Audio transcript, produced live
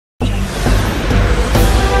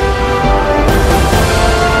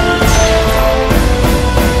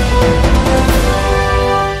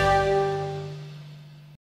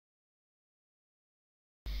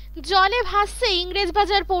জলে ভাসছে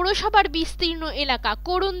ইংরেজবাজার পৌরসভার বিস্তীর্ণ এলাকা।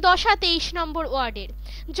 করুণ দশা 23 নম্বর ওয়ার্ডের।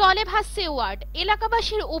 জলে ভাসছে ওয়ার্ড।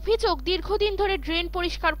 এলাকাবাসীর অভিযোগ, দীর্ঘদিন ধরে ড্রেন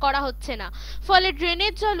পরিষ্কার করা হচ্ছে না, ফলে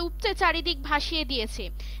ড্রেনের জল উপচে চারিদিক ভাসিয়ে দিয়েছে।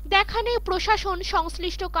 দেখা নেই প্রশাসন,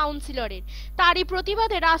 সংশ্লিষ্ট কাউন্সিলরের। তারই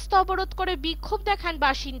প্রতিবাদে রাস্তা অবরোধ করে বিক্ষোভ দেখান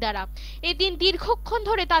বাসিন্দারা। এদিন দীর্ঘক্ষণ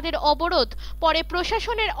ধরে তাদের অবরোধ, পরে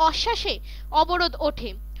প্রশাসনের আশ্বাসে অবরোধ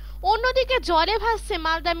ওঠে। অন্যদিকে জলে ভাসছে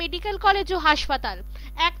মালদা মেডিকেল কলেজ ও হাসপাতাল।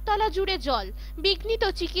 একতলা জুড়ে জল, বিঘ্নিত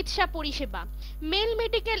চিকিৎসা পরিষেবা। মেল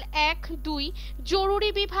মেডিকেল 1-2 জরুরি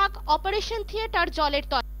বিভাগ, অপারেশন থিয়েটার জলের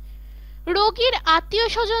তলায়। রোগীর আত্মীয়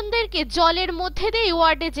স্বজনদেরকে জলের মধ্যে দিয়ে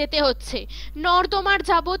ওয়ার্ডে যেতে হচ্ছে। নর্দমার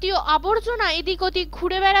যাবতীয় আবর্জনা এদিক ওদিক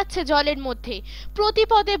ঘুরে বেড়াচ্ছে জলের মধ্যে।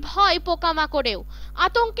 প্রতিপদে ভয় পোকামাকড়েও।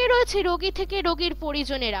 আতঙ্কে রয়েছে রোগী থেকে রোগীর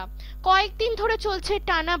পরিজনেরা। কয়েকদিন ধরে চলছে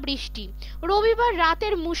টানা বৃষ্টি। রবিবার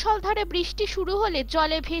রাতের মুষলধারে বৃষ্টি শুরু হলে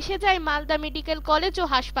জলে ভেসে যায় মালদা মেডিকেল কলেজ ও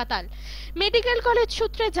হাসপাতাল। মেডিকেল কলেজ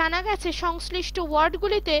সূত্রে জানা গেছে, সংশ্লিষ্ট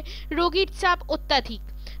ওয়ার্ডগুলিতে রোগীর চাপ অত্যাধিক।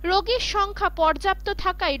 রোগীর সংখ্যা পর্যাপ্ত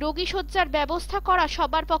থাকায় রোগী শয্যার ব্যবস্থা করা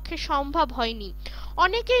সবার পক্ষে সম্ভব হয়নি।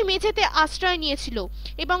 অনেকেই মেঝেতে আশ্রয় নিয়েছিল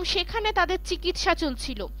এবং সেখানে তাদের চিকিৎসা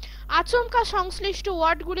চলছিল। আচমকা সংশ্লিষ্ট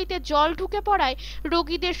ওয়ার্ডগুলিতে জল ঢুকে পড়ায়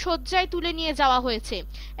রোগীদের শয্যায় তুলে নিয়ে যাওয়া হয়েছে।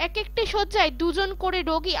 এক একটি শয্যায় 2 জন করে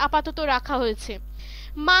রোগী আপাতত রাখা হয়েছে।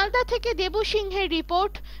 মালদা থেকে দেবু সিংহের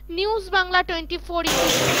রিপোর্ট, নিউজ বাংলা 24।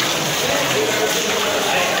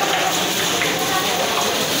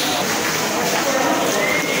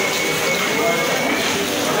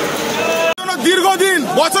 দীর্ঘদিন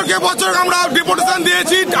বছরকে বছর আমরা ডেপুটেশন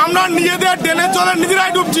দিয়েছি, আমরা নিজেদের ড্রেনের জলে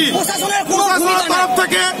নিজেরাই ডুবছি। প্রশাসনের তরফ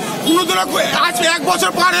থেকে আজ 1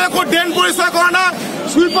 বছর পার হয়ে ড্রেন পরিষ্কার করে না,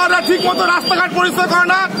 সুইপাররা ঠিক মতো রাস্তাঘাট পরিষ্কার করে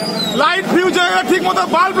না, লাইট ফিউজ ঠিক মতো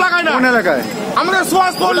বাল্ব লাগায় না। এলাকায় আমাদের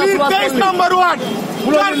সুভাষপল্লী 23 নম্বর ওয়ার্ড,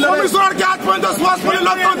 কমিশনারকে আজ পর্যন্ত সুভাষপল্লী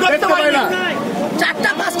লোক দেখতে পাই না।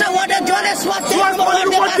 4-5টা ওয়ার্ডের জলে সুভাষপল্লীর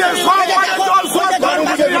উপর দিয়ে সব ওয়ার্ডের জল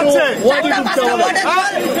যাচ্ছে।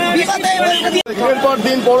 দিনের পর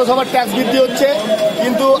দিন পৌরসভার ট্যাক্স বৃদ্ধি হচ্ছে,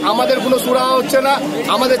 কিন্তু আমাদের কোনো সুরাহা হচ্ছে না।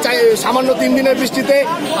 আমাদের সামান্য 3 দিনের বৃষ্টিতে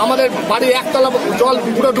আমাদের বাড়ির একতলা জল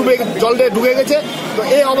পুরো জলে ডুবে গেছে। তো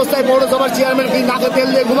এই অবস্থায় পৌরসভার চেয়ারম্যান কি নাকে তেল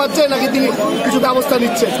দিয়ে ঘুমাচ্ছে, নাকি তিনি কিছু ব্যবস্থা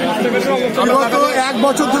নিচ্ছে? গত 1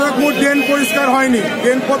 বছর ধরে কোনো ড্রেন পরিষ্কার হয়নি।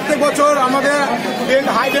 ড্রেন প্রত্যেক বছর আমাদের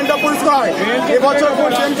হাই ড্রেনটা পরিষ্কার হয়, এবছর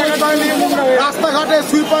ড্রেন পরিষ্কার হয়নি। রাস্তাঘাটে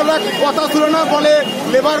সুইপাররা কথা ছিল না, বলে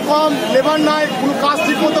লেবার কম, লেবার নাই, কোনো কাজ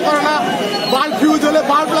ঠিক মতো করে না, বাল্ব ফিউজ হলে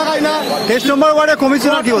বাল্ব লাগায় না। 23 নম্বর ওয়ার্ডে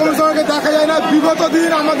কমিশনারকে দেখা যায় না। বিগত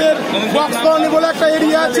দিন আমাদের বক্স কলোনি বলে একটা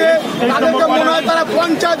এরিয়া আছে, তাদেরকে মনে হয় তারা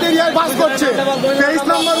পঞ্চায়েত এরিয়ায় বাস করছে। 23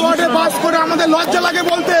 নম্বর ওয়ার্ডে বাস করে আমাদের লজ্জা লাগে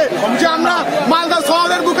বলতে যে আমরা মালদা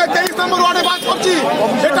শহরের বুকে 23 নম্বর ওয়ার্ডে বাস করছি,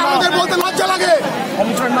 এটা আমাদের বলতে লজ্জা লাগে।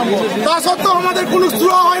 তা সত্ত্বেও আমাদের কোনো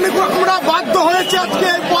সুরাহা হয়নি। আমরা বাধ্য হয়েছে আজকে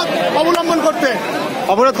এই পথ অবলম্বন করতে।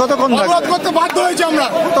 অবরোধ কতক্ষণ অবরোধ করতে বাধ্য হয়েছে আমরা।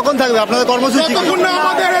 কতক্ষণ থাকবে আপনাদের কর্মসূচি? যতক্ষণ না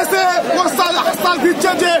আমাদের এসে হাসপাতাল দিচ্ছে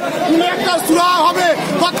যে কোনো একটা সুরাহা হবে,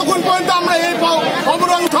 ততক্ষণ পর্যন্ত আমরা এই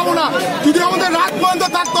অবরোধ উঠাবো না। যদি আমাদের রাত পর্যন্ত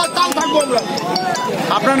থাকতো, তাও থাকবো আমরা।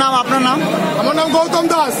 আপনার নাম? আমার নাম Gautam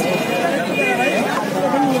Das.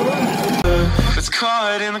 It's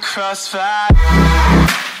caught in the crossfire.